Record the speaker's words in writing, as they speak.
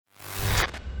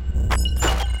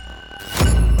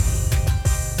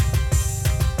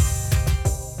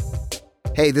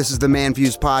Hey, this is the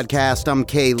Manfuzed podcast. I'm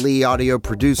Kay Lee, audio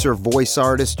producer, voice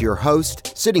artist, your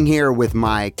host, sitting here with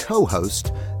my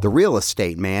co-host, the real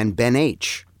estate man, Ben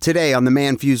H. Today on the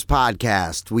Manfuzed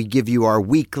podcast, we give you our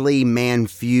weekly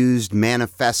Manfuzed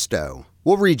Manifesto.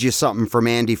 We'll read you something from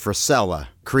Andy Frisella,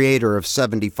 creator of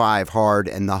 75 Hard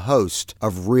and the host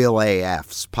of Real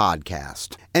AF's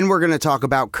podcast. And we're going to talk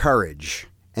about courage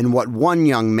and what one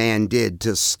young man did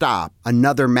to stop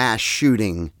another mass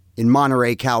shooting in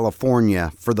Monterey,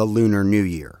 California for the Lunar New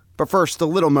Year. But first, a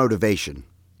little motivation.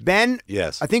 Ben,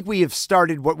 yes. I think we have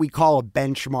started what we call a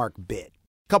benchmark bit.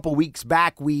 A couple weeks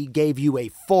back, we gave you a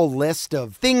full list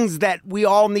of things that we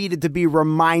all needed to be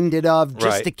reminded of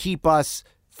just to keep us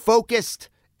focused,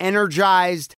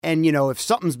 energized, and, if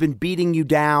something's been beating you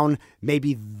down,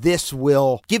 maybe this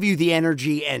will give you the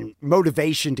energy and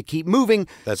motivation to keep moving.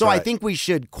 That's right. I think we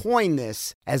should coin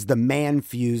this as the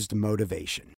Manfuzed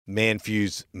motivation.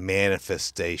 Manfuzed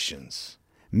manifestations.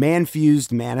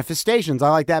 Manfuzed manifestations. I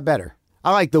like that better.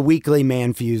 I like the weekly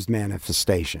Manfuzed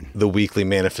manifestation. The weekly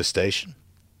manifestation?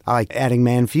 I like adding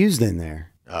Manfuzed in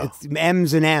there. Oh. It's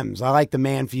M's and M's. I like the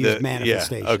Manfuzed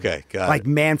manifestation. Yeah, okay, got like it.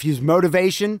 Manfuzed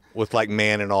motivation. With like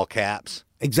man in all caps?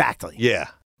 Exactly. Yeah.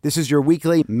 This is your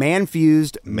weekly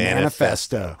Manfuzed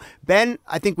Manifesto. Ben,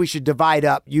 I think we should divide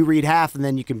up. You read half and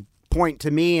then you can point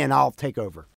to me and I'll take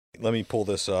over. Let me pull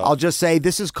this up. I'll just say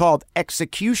this is called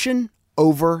execution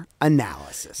over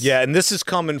analysis. Yeah, and this is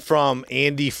coming from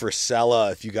Andy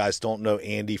Frisella. If you guys don't know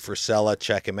Andy Frisella,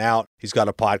 check him out. He's got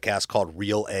a podcast called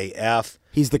Real AF.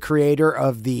 He's the creator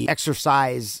of the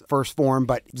exercise first form,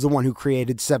 but he's the one who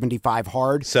created 75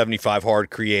 Hard. 75 Hard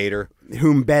creator.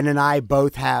 Whom Ben and I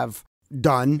both have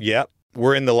done. Yep,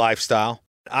 we're in the lifestyle.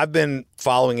 I've been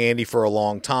following Andy for a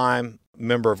long time.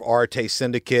 Member of Arte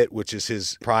Syndicate, which is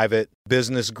his private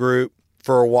business group,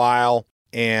 for a while.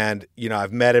 And,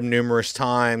 I've met him numerous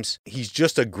times. He's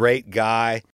just a great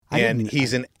guy. And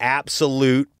he's an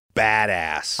absolute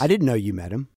badass. I didn't know you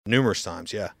met him. Numerous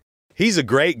times, yeah. He's a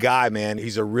great guy, man.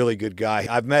 He's a really good guy.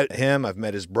 I've met him. I've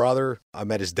met his brother. I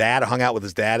met his dad. I hung out with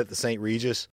his dad at the St.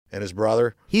 Regis and his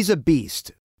brother. He's a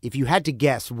beast. If you had to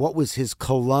guess, what was his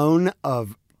cologne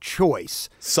of choice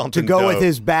Something to go dope. With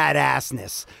his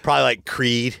badassness? Probably like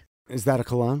Creed. Is that a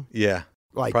cologne? Yeah.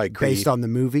 Like probably Creed. Based on the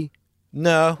movie?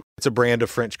 No. It's a brand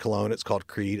of French cologne. It's called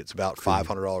Creed. It's about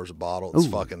 $500 a bottle. It's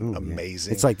fucking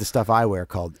amazing. Yeah. It's like the stuff I wear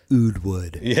called Oud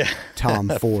Wood. Yeah. Tom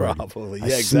Ford. Probably. I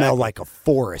Yeah, smell like a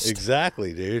forest.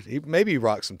 Exactly, dude. Maybe he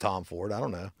rocks some Tom Ford. I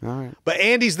don't know. All right. But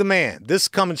Andy's the man. This is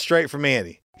coming straight from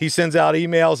Andy. He sends out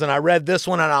emails, and I read this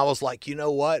one, and I was like, you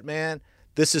know what, man?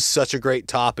 This is such a great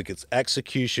topic. It's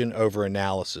execution over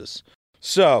analysis.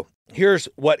 So here's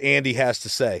what Andy has to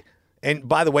say. And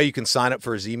by the way, you can sign up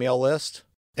for his email list,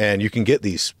 and you can get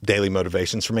these daily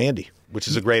motivations from Andy, which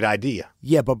is a great idea.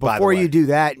 Yeah, but before you do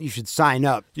that, you should sign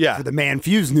up for the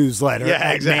Manfuzed newsletter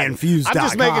at manfuzed.com. I'm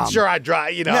just making sure I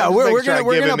drive, No, we're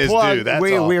going to plug.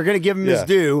 We're going to give him his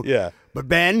due. Yeah. But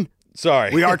Ben,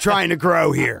 sorry, we are trying to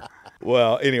grow here.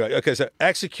 Well, anyway, okay, so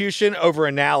execution over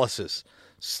analysis.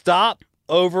 Stop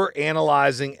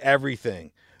over-analyzing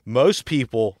everything. Most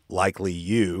people, likely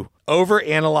you,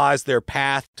 over-analyze their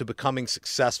path to becoming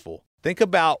successful. Think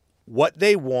about what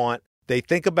they want. They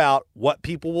think about what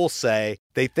people will say.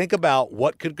 They think about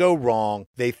what could go wrong.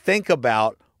 They think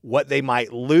about what they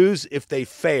might lose if they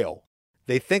fail.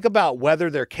 They think about whether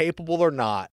they're capable or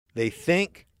not. They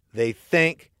think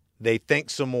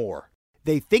some more.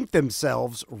 They think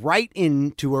themselves right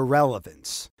into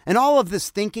irrelevance. And all of this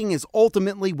thinking is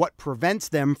ultimately what prevents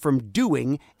them from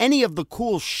doing any of the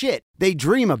cool shit they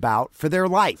dream about for their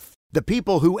life. The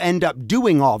people who end up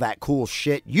doing all that cool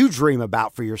shit you dream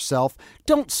about for yourself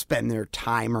don't spend their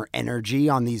time or energy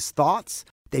on these thoughts.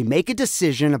 They make a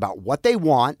decision about what they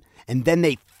want, and then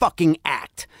they fucking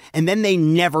act. And then they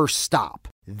never stop.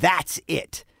 That's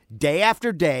it. Day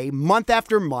after day, month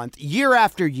after month, year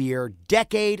after year,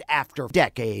 decade after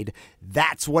decade,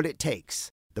 that's what it takes.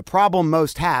 The problem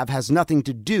most have has nothing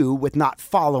to do with not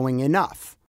following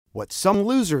enough. What some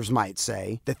losers might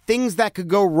say, the things that could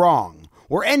go wrong,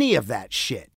 or any of that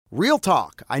shit. Real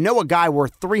talk, I know a guy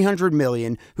worth $300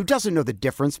 million who doesn't know the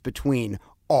difference between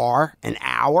R and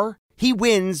hour. He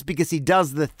wins because he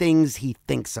does the things he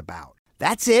thinks about.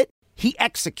 That's it. He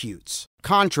executes.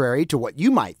 Contrary to what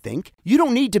you might think, you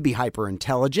don't need to be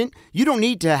hyper-intelligent. You don't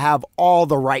need to have all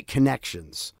the right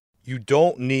connections. You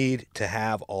don't need to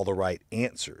have all the right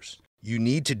answers. You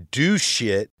need to do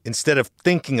shit instead of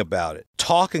thinking about it,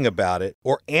 talking about it,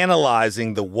 or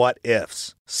analyzing the what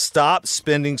ifs. Stop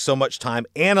spending so much time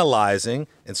analyzing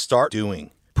and start doing.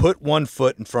 Put one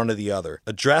foot in front of the other.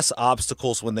 Address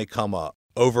obstacles when they come up.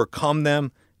 Overcome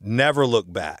them. Never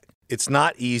look back. It's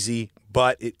not easy,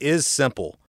 but it is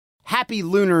simple. Happy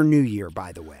Lunar New Year,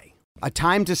 by the way. A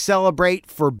time to celebrate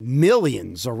for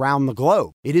millions around the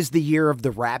globe. It is the year of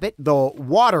the rabbit, the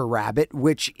water rabbit,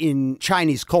 which in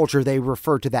Chinese culture, they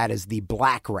refer to that as the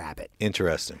black rabbit.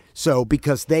 Interesting. So,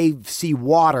 because they see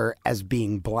water as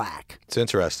being black. It's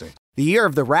interesting. The year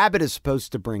of the rabbit is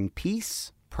supposed to bring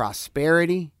peace,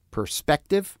 prosperity,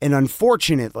 perspective. And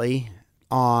unfortunately,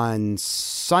 on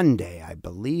Sunday, I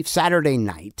believe, Saturday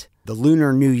night, the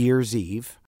Lunar New Year's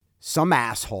Eve, some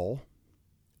asshole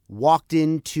walked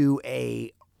into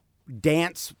a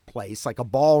dance place, like a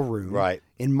ballroom,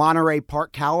 in Monterey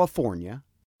Park, California,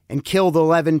 and killed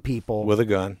 11 people with a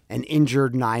gun and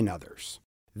injured 9 others.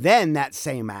 Then that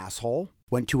same asshole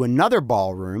went to another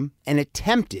ballroom and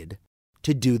attempted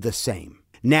to do the same.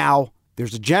 Now,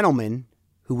 there's a gentleman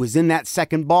who was in that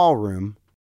second ballroom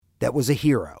that was a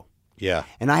hero. Yeah.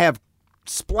 And I have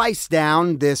spliced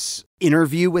down this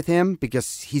interview with him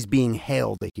because he's being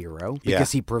hailed a hero,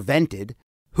 because he prevented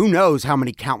who knows how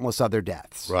many countless other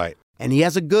deaths. Right. And he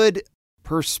has a good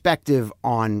perspective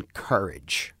on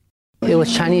courage. It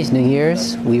was Chinese New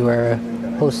Year's. We were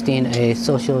hosting a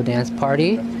social dance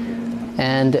party.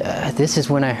 And this is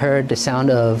when I heard the sound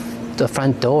of the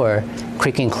front door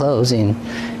creaking closing,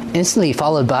 instantly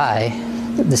followed by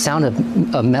the sound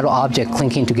of a metal object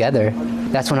clinking together.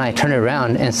 That's when I turned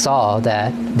around and saw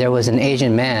that there was an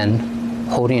Asian man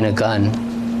holding a gun.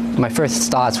 My first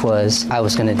thoughts was I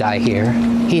was going to die here.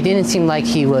 He didn't seem like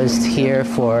he was here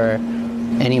for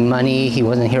any money. He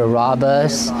wasn't here to rob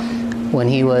us. When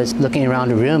he was looking around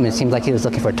the room, it seemed like he was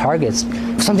looking for targets.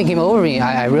 Something came over me.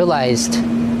 I realized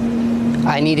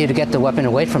I needed to get the weapon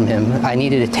away from him. I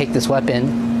needed to take this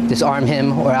weapon, disarm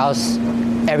him, or else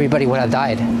everybody would have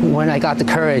died. When I got the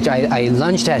courage, I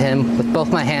lunged at him with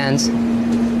both my hands,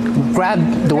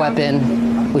 grabbed the weapon.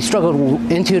 We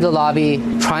struggled into the lobby,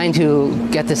 trying to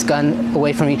get this gun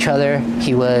away from each other.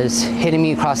 He was hitting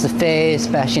me across the face,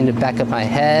 bashing the back of my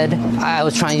head. I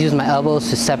was trying to use my elbows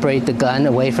to separate the gun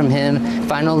away from him.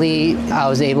 Finally, I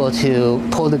was able to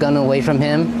pull the gun away from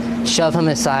him, shove him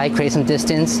aside, create some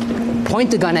distance, point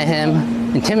the gun at him,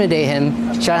 intimidate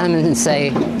him, shout at him and say,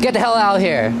 "Get the hell out of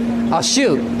here, I'll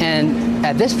shoot." And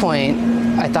at this point,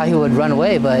 I thought he would run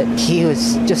away, but he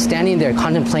was just standing there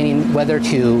contemplating whether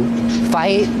to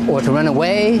fight or to run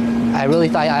away. I really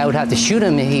thought I would have to shoot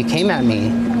him if he came at me.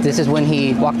 This is when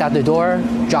he walked out the door,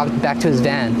 jogged back to his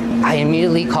van. I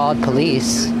immediately called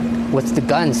police with the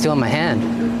gun still in my hand.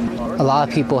 A lot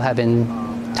of people have been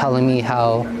telling me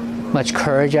how much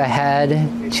courage I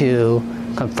had to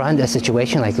confront a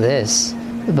situation like this.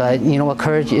 But you know what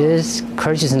courage is?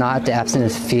 Courage is not the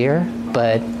absence of fear,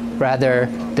 but rather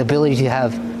the ability to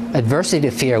have adversity to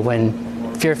fear when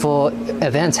fearful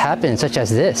events happen, such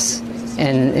as this.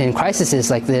 And in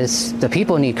crises like this, the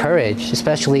people need courage,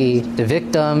 especially the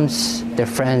victims, their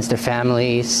friends, their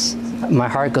families. My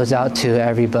heart goes out to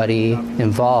everybody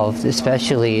involved,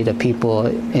 especially the people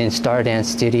in Stardance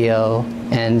Studio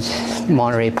and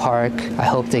Monterey Park. I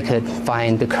hope they could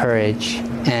find the courage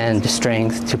and the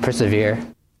strength to persevere.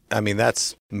 I mean,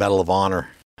 that's Medal of Honor.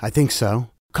 I think so.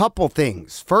 Couple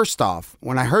things. First off,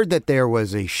 when I heard that there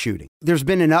was a shooting, there's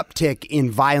been an uptick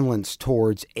in violence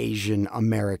towards Asian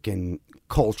American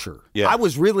culture. Yeah. I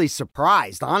was really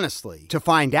surprised, honestly, to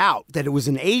find out that it was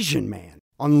an Asian man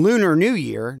on Lunar New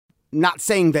Year, not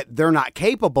saying that they're not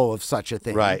capable of such a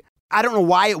thing. Right. I don't know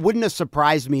why it wouldn't have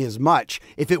surprised me as much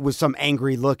if it was some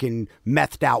angry-looking,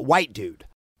 methed-out white dude.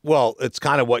 Well, it's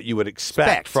kind of what you would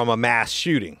expect from a mass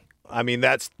shooting. I mean,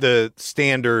 that's the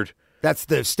standard. That's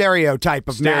the stereotype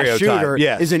of mass shooter,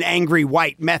 is an angry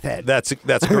white meth head. That's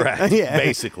correct,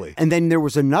 basically. And then there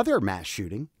was another mass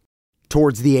shooting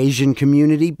towards the Asian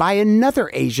community by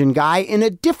another Asian guy in a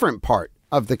different part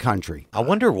of the country. I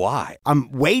wonder why.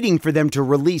 I'm waiting for them to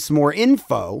release more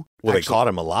info. Well, they caught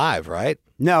him alive, right?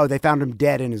 No, they found him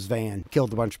dead in his van,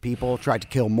 killed a bunch of people, tried to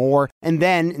kill more. And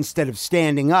then instead of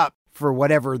standing up for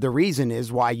whatever the reason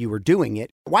is why you were doing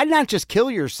it, why not just kill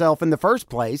yourself in the first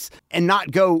place and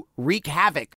not go wreak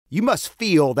havoc? You must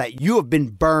feel that you have been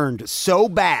burned so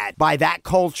bad by that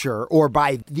culture or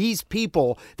by these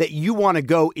people that you want to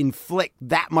go inflict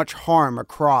that much harm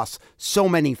across so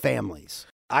many families.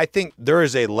 I think there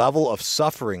is a level of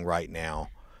suffering right now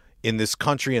in this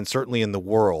country and certainly in the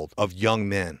world of young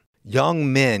men.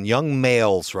 Young men, young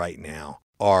males right now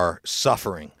are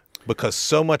suffering because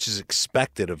so much is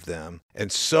expected of them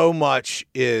and so much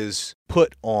is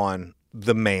put on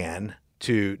the man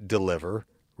to deliver,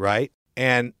 right?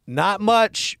 And not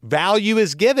much value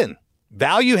is given.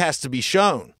 Value has to be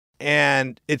shown.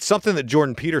 And it's something that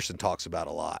Jordan Peterson talks about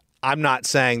a lot. I'm not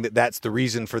saying that that's the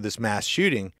reason for this mass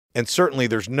shooting, And certainly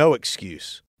there's no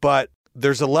excuse. But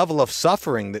there's a level of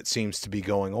suffering that seems to be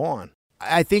going on.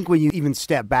 I think when you even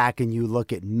step back and you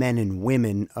look at men and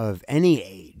women of any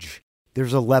age,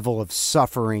 there's a level of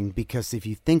suffering because if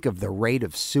you think of the rate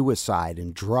of suicide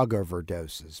and drug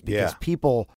overdoses, because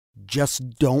people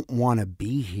just don't want to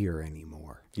be here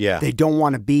anymore. Yeah. They don't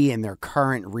want to be in their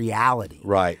current reality.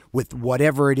 Right. With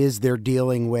whatever it is they're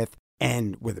dealing with,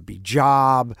 and whether it be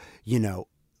job,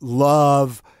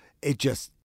 love,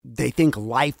 they think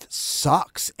life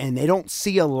sucks and they don't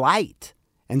see a light.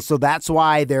 And so that's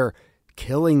why they're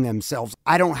killing themselves.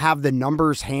 I don't have the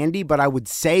numbers handy, but I would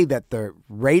say that the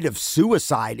rate of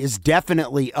suicide is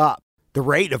definitely up. The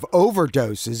rate of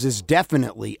overdoses is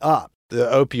definitely up. The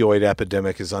opioid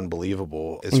epidemic is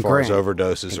unbelievable as far as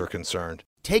overdoses are concerned.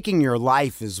 Taking your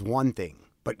life is one thing,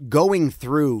 but going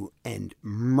through and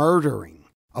murdering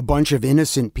a bunch of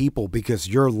innocent people because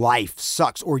your life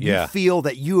sucks or you feel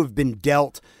that you have been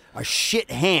dealt a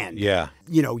shit hand. Yeah.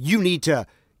 You need to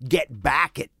get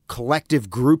back at collective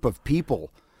group of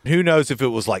people. Who knows if it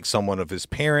was like someone of his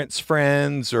parents'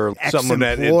 friends or someone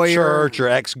at church or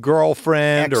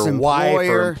ex-girlfriend or wife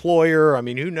or employer. I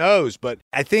mean, who knows? But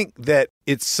I think that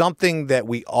it's something that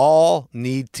we all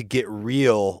need to get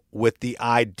real with the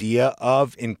idea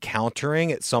of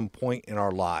encountering at some point in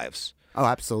our lives. Oh,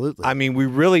 absolutely. I mean, we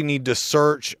really need to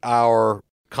search our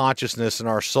consciousness and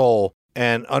our soul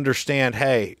and understand,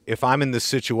 hey, if I'm in this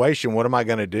situation, what am I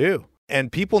going to do? And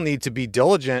people need to be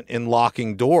diligent in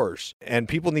locking doors, and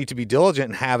people need to be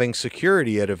diligent in having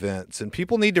security at events, and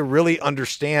people need to really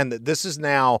understand that this is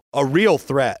now a real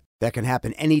threat. That can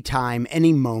happen anytime,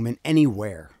 any moment,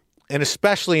 anywhere. And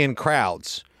especially in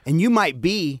crowds. And you might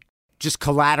be just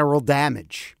collateral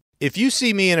damage. If you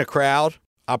see me in a crowd,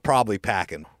 I'll probably pack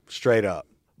him straight up.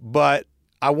 But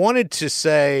I wanted to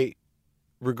say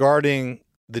regarding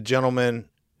the gentleman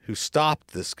who stopped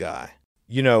this guy,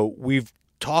 we've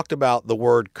talked about the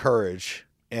word courage,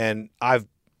 and I've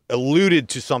alluded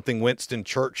to something Winston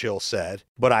Churchill said,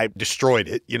 but I destroyed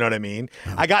it. You know what I mean?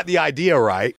 I got the idea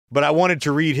right, but I wanted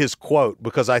to read his quote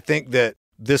because I think that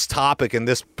this topic and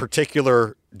this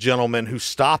particular gentleman who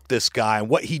stopped this guy and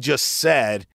what he just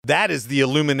said, that is the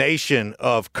illumination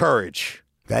of courage.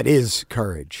 That is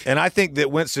courage. And I think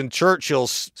that Winston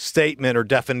Churchill's statement or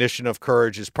definition of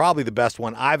courage is probably the best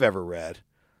one I've ever read.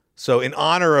 So in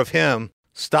honor of him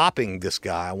stopping this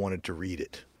guy, I wanted to read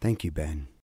it. Thank you, Ben.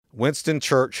 Winston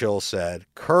Churchill said,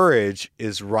 "Courage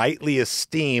is rightly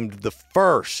esteemed the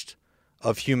first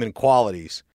of human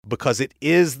qualities because it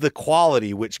is the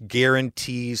quality which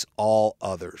guarantees all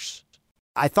others."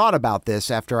 I thought about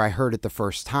this after I heard it the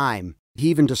first time. He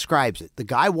even describes it. The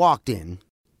guy walked in.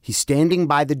 He's standing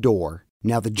by the door.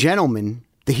 Now, the gentleman,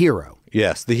 the hero.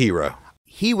 Yes, the hero.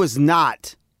 He was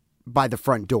not by the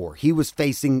front door. He was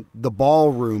facing the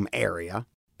ballroom area,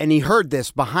 and he heard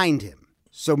this behind him.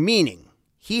 So meaning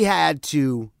he had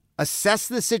to assess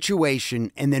the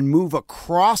situation and then move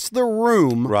across the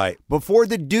room before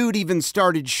the dude even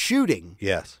started shooting.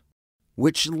 Yes.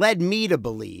 Which led me to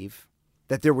believe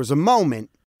that there was a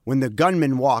moment when the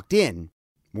gunman walked in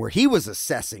where he was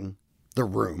assessing the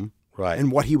room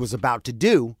and what he was about to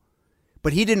do,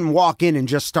 but he didn't walk in and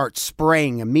just start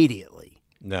spraying immediately.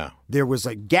 No. There was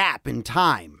a gap in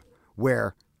time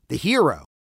where the hero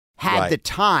had the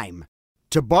time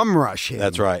to bum rush him.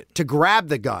 That's right. To grab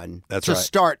the gun. That's to right.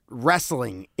 start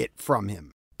wrestling it from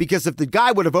him. Because if the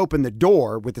guy would have opened the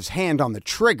door with his hand on the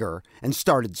trigger and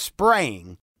started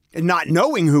spraying and not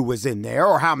knowing who was in there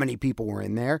or how many people were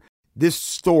in there, this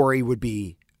story would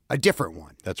be a different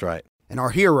one. That's right. And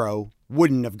our hero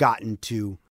wouldn't have gotten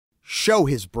to show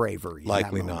his bravery.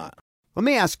 Likely not. Let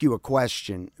me ask you a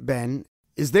question, Ben.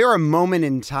 Is there a moment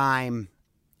in time,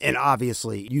 and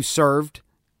obviously you served,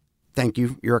 thank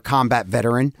you, you're a combat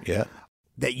veteran,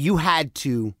 that you had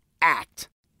to act?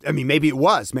 I mean, maybe it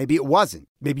was, maybe it wasn't.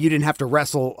 Maybe you didn't have to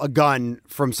wrestle a gun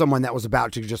from someone that was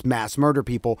about to just mass murder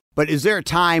people. But is there a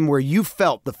time where you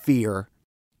felt the fear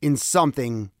in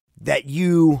something that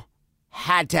you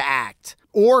had to act?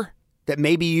 Or that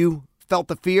maybe you felt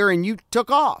the fear and you took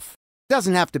off? It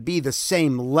doesn't have to be the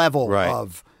same level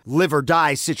of live or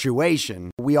die situation.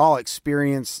 We all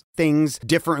experience things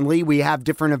differently. We have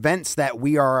different events that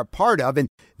we are a part of. And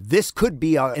this could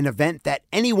be an event that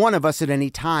any one of us at any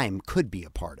time could be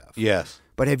a part of. Yes.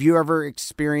 But have you ever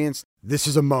experienced, this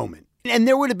is a moment? And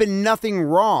there would have been nothing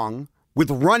wrong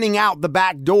with running out the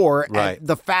back door at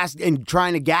the fast and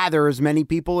trying to gather as many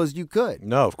people as you could.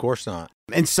 No, of course not.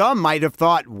 And some might have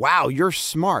thought, wow, you're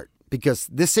smart, because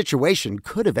this situation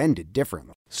could have ended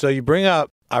differently. So you bring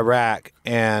up Iraq,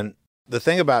 and the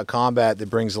thing about combat that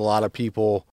brings a lot of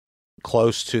people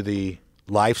close to the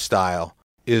lifestyle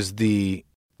is the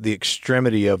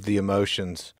extremity of the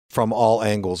emotions from all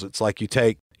angles. It's like you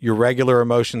take your regular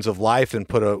emotions of life and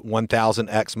put a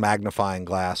 1000x magnifying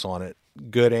glass on it,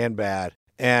 good and bad.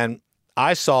 And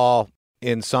I saw,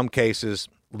 in some cases,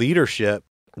 leadership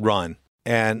run.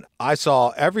 And I saw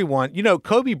everyone,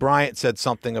 Kobe Bryant said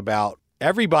something about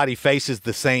everybody faces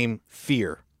the same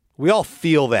fear. We all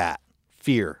feel that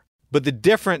fear. But the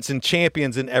difference in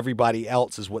champions and everybody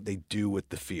else is what they do with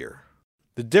the fear.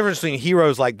 The difference between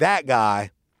heroes like that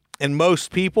guy and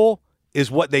most people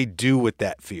is what they do with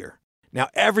that fear. Now,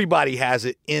 everybody has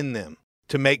it in them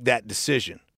to make that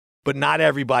decision, but not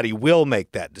everybody will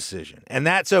make that decision. And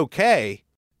that's okay.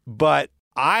 But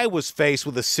I was faced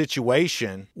with a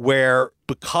situation where,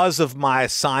 because of my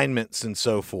assignments and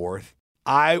so forth,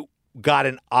 I got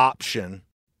an option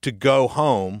to go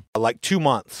home like 2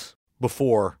 months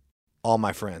before all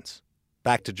my friends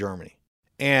back to Germany.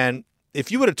 And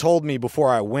if you would have told me before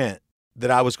I went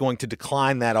that I was going to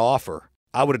decline that offer,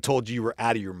 I would have told you were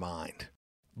out of your mind.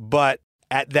 But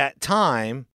at that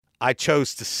time, I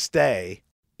chose to stay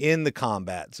in the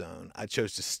combat zone. I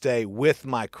chose to stay with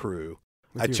my crew.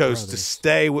 I chose to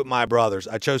stay with my brothers.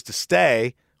 I chose to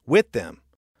stay with them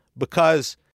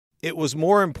because it was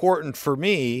more important for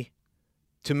me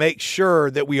to make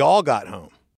sure that we all got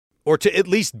home, or to at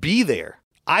least be there.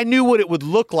 I knew what it would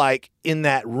look like in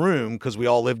that room, because we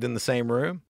all lived in the same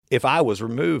room, if I was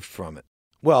removed from it.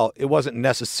 Well, it wasn't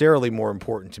necessarily more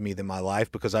important to me than my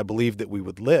life, because I believed that we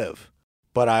would live.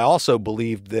 But I also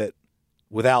believed that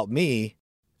without me,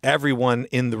 everyone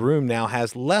in the room now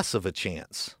has less of a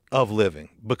chance of living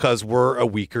because we're a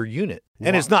weaker unit.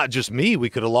 And it's not just me.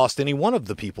 We could have lost any one of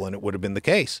the people and it would have been the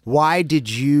case. Why did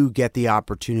you get the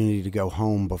opportunity to go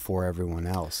home before everyone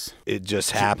else? It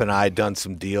just happened. I had done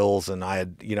some deals, and I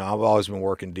had, I've always been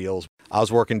working deals. I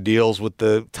was working deals with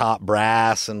the top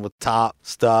brass and with top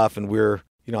stuff, and I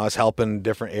was helping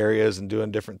different areas and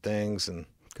doing different things. And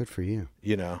good for you.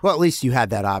 Well, at least you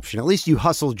had that option. At least you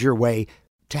hustled your way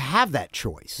to have that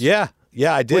choice. Yeah,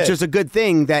 I did. Which is a good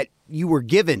thing that you were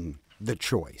given the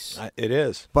choice. It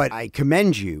is. But I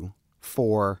commend you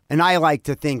and I like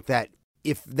to think that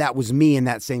if that was me in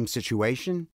that same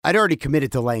situation, I'd already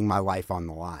committed to laying my life on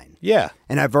the line. Yeah.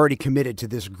 And I've already committed to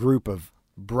this group of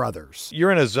brothers.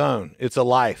 You're in a zone. It's a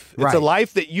life. It's right. a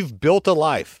life that you've built a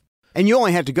life. And you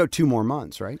only had to go 2 more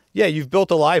months, right? Yeah, you've built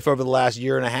a life over the last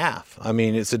year and a half. I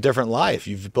mean, it's a different life.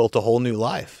 You've built a whole new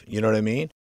life. You know what I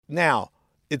mean? Now,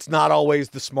 it's not always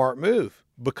the smart move,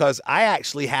 because I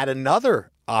actually had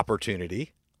another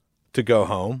opportunity to go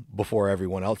home before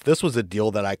everyone else. This was a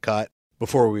deal that I cut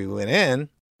before we went in.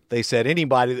 They said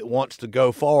anybody that wants to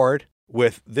go forward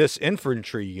with this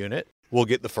infantry unit will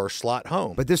get the first slot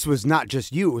home. But this was not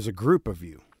just you. It was a group of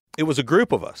you. It was a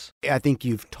group of us. I think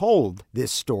you've told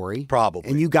this story. Probably.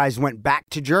 And you guys went back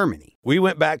to Germany. We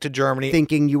went back to Germany.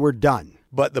 Thinking you were done.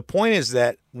 But the point is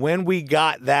that when we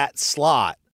got that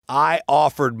slot, I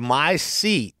offered my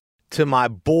seat to my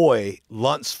boy,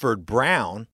 Lunsford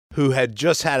Brown, who had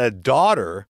just had a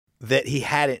daughter that he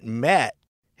hadn't met.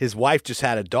 His wife just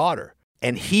had a daughter,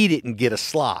 and he didn't get a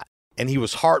slot. And he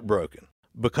was heartbroken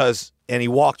and he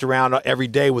walked around every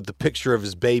day with the picture of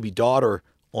his baby daughter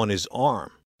on his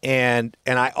arm. And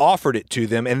I offered it to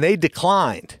them, and they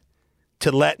declined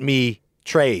to let me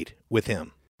trade with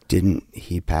him. Didn't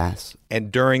he pass?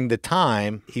 And during the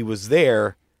time he was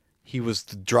there, he was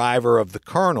the driver of the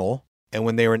colonel. And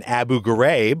when they were in Abu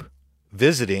Ghraib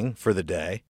visiting for the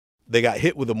day, they got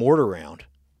hit with a mortar round,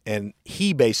 and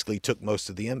he basically took most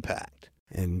of the impact.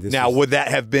 And would that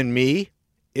have been me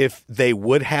if they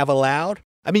would have allowed?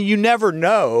 I mean, you never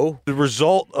know the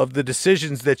result of the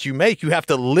decisions that you make. You have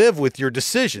to live with your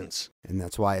decisions. And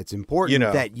that's why it's important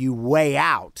that you weigh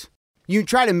out. You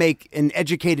try to make an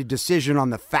educated decision on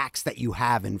the facts that you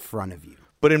have in front of you.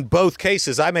 But in both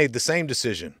cases, I made the same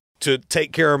decision to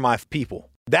take care of my people.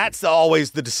 That's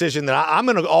always the decision that I'm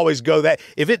going to always go that.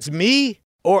 If it's me,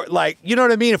 or you know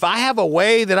what I mean? If I have a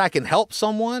way that I can help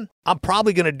someone, I'm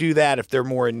probably going to do that if they're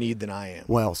more in need than I am.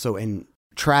 Well,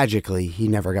 tragically, he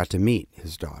never got to meet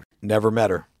his daughter. Never met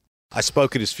her. I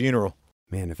spoke at his funeral.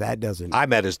 Man, if that doesn't... I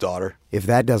met his daughter. If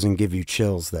that doesn't give you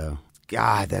chills, though,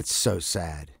 God, that's so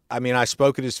sad. I mean, I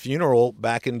spoke at his funeral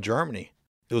back in Germany.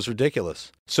 It was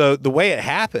ridiculous. So the way it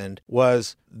happened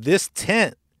was this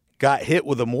tent got hit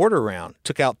with a mortar round,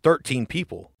 took out 13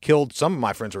 people, killed some of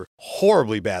my friends, were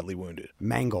horribly badly wounded.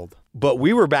 Mangled. But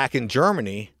we were back in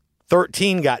Germany.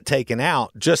 13 got taken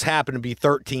out, just happened to be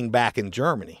 13 back in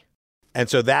Germany. And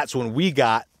so that's when we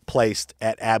got placed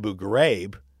at Abu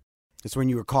Ghraib. It's when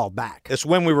you were called back. It's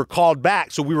when we were called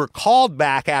back. So we were called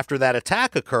back after that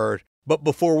attack occurred. But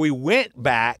before we went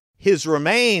back, his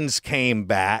remains came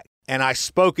back, and I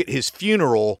spoke at his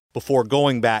funeral before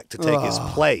going back to take his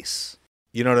place.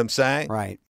 You know what I'm saying?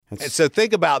 Right. And so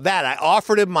think about that. I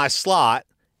offered him my slot.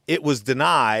 It was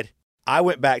denied. I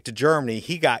went back to Germany.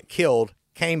 He got killed,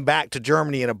 came back to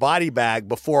Germany in a body bag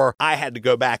before I had to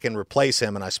go back and replace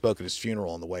him, and I spoke at his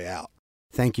funeral on the way out.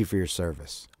 Thank you for your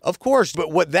service. Of course,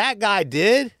 but what that guy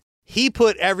did, he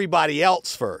put everybody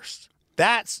else first.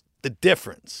 That's the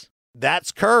difference.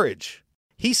 That's courage.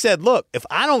 He said, look, if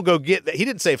I don't go get that, he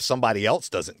didn't say if somebody else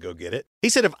doesn't go get it. He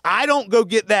said, if I don't go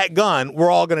get that gun,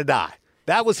 we're all going to die.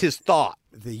 That was his thought.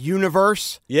 The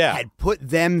universe had put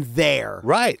them there.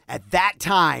 Right. At that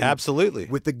time. Absolutely.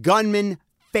 With the gunman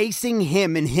facing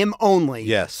him and him only.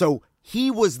 Yes. So he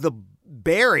was the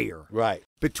barrier. Right.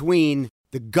 Between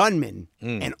the gunman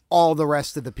and all the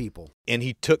rest of the people. And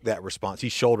he took that response. He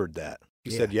shouldered that. He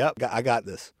said, yep, I got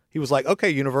this. He was like, okay,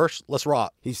 universe, let's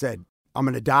rock. He said, I'm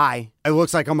going to die. It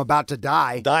looks like I'm about to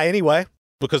die. Die anyway.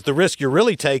 Because the risk you're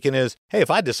really taking is, hey,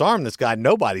 if I disarm this guy,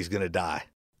 nobody's going to die.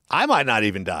 I might not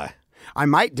even die. I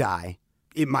might die.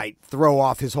 It might throw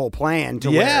off his whole plan to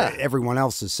where everyone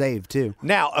else is saved too.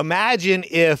 Now, imagine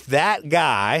if that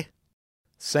guy,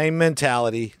 same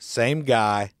mentality, same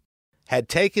guy, had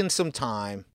taken some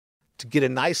time to get a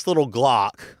nice little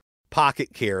Glock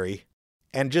pocket carry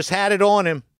and just had it on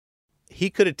him. He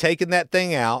could have taken that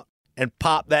thing out and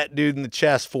popped that dude in the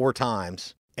chest 4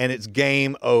 times, and it's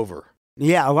game over.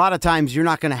 Yeah, a lot of times you're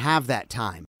not going to have that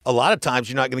time. A lot of times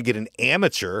you're not going to get an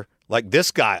amateur, like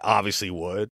this guy obviously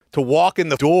would, to walk in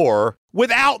the door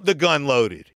without the gun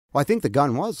loaded. Well, I think the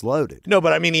gun was loaded. No,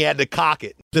 but I mean, he had to cock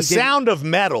it. The sound of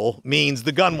metal means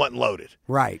the gun wasn't loaded.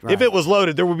 Right. If it was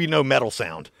loaded, there would be no metal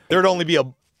sound. There'd only be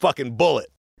a fucking bullet.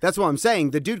 That's what I'm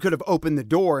saying. The dude could have opened the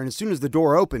door, and as soon as the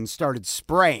door opened, started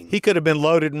spraying. He could have been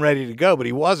loaded and ready to go, but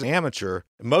he was an amateur.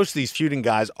 Most of these shooting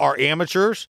guys are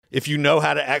amateurs. If you know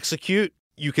how to execute,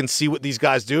 you can see what these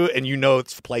guys do, and you know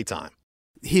it's playtime.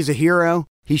 He's a hero.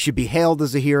 He should be hailed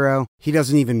as a hero. He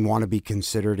doesn't even want to be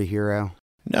considered a hero.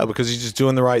 No, because he's just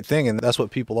doing the right thing, and that's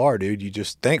what people are, dude. You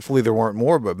just, thankfully there weren't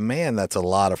more, but man, that's a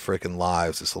lot of freaking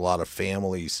lives. It's a lot of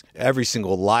families. Every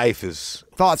single life is...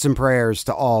 Thoughts and prayers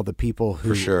to all the people who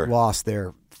For sure. lost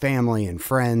their family and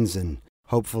friends, and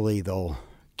hopefully they'll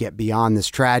get beyond this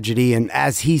tragedy. And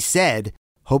as he said,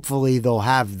 hopefully they'll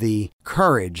have the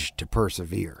courage to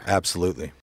persevere.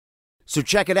 Absolutely. So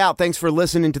check it out. Thanks for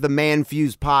listening to the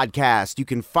Manfuzed podcast. You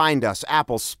can find us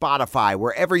Apple, Spotify,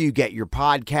 wherever you get your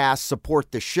podcasts.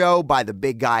 Support the show by the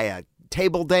big guy at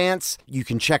Table Dance. You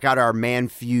can check out our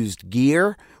Manfuzed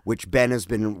gear, which Ben has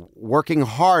been working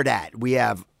hard at. We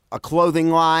have a clothing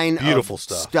line. Beautiful of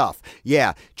stuff.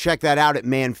 Check that out at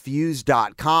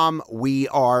manfused.com. We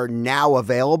are now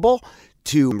available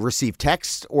to receive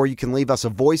text, or you can leave us a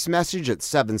voice message at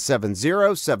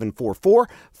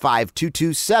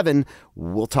 770-744-5227.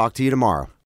 We'll talk to you tomorrow.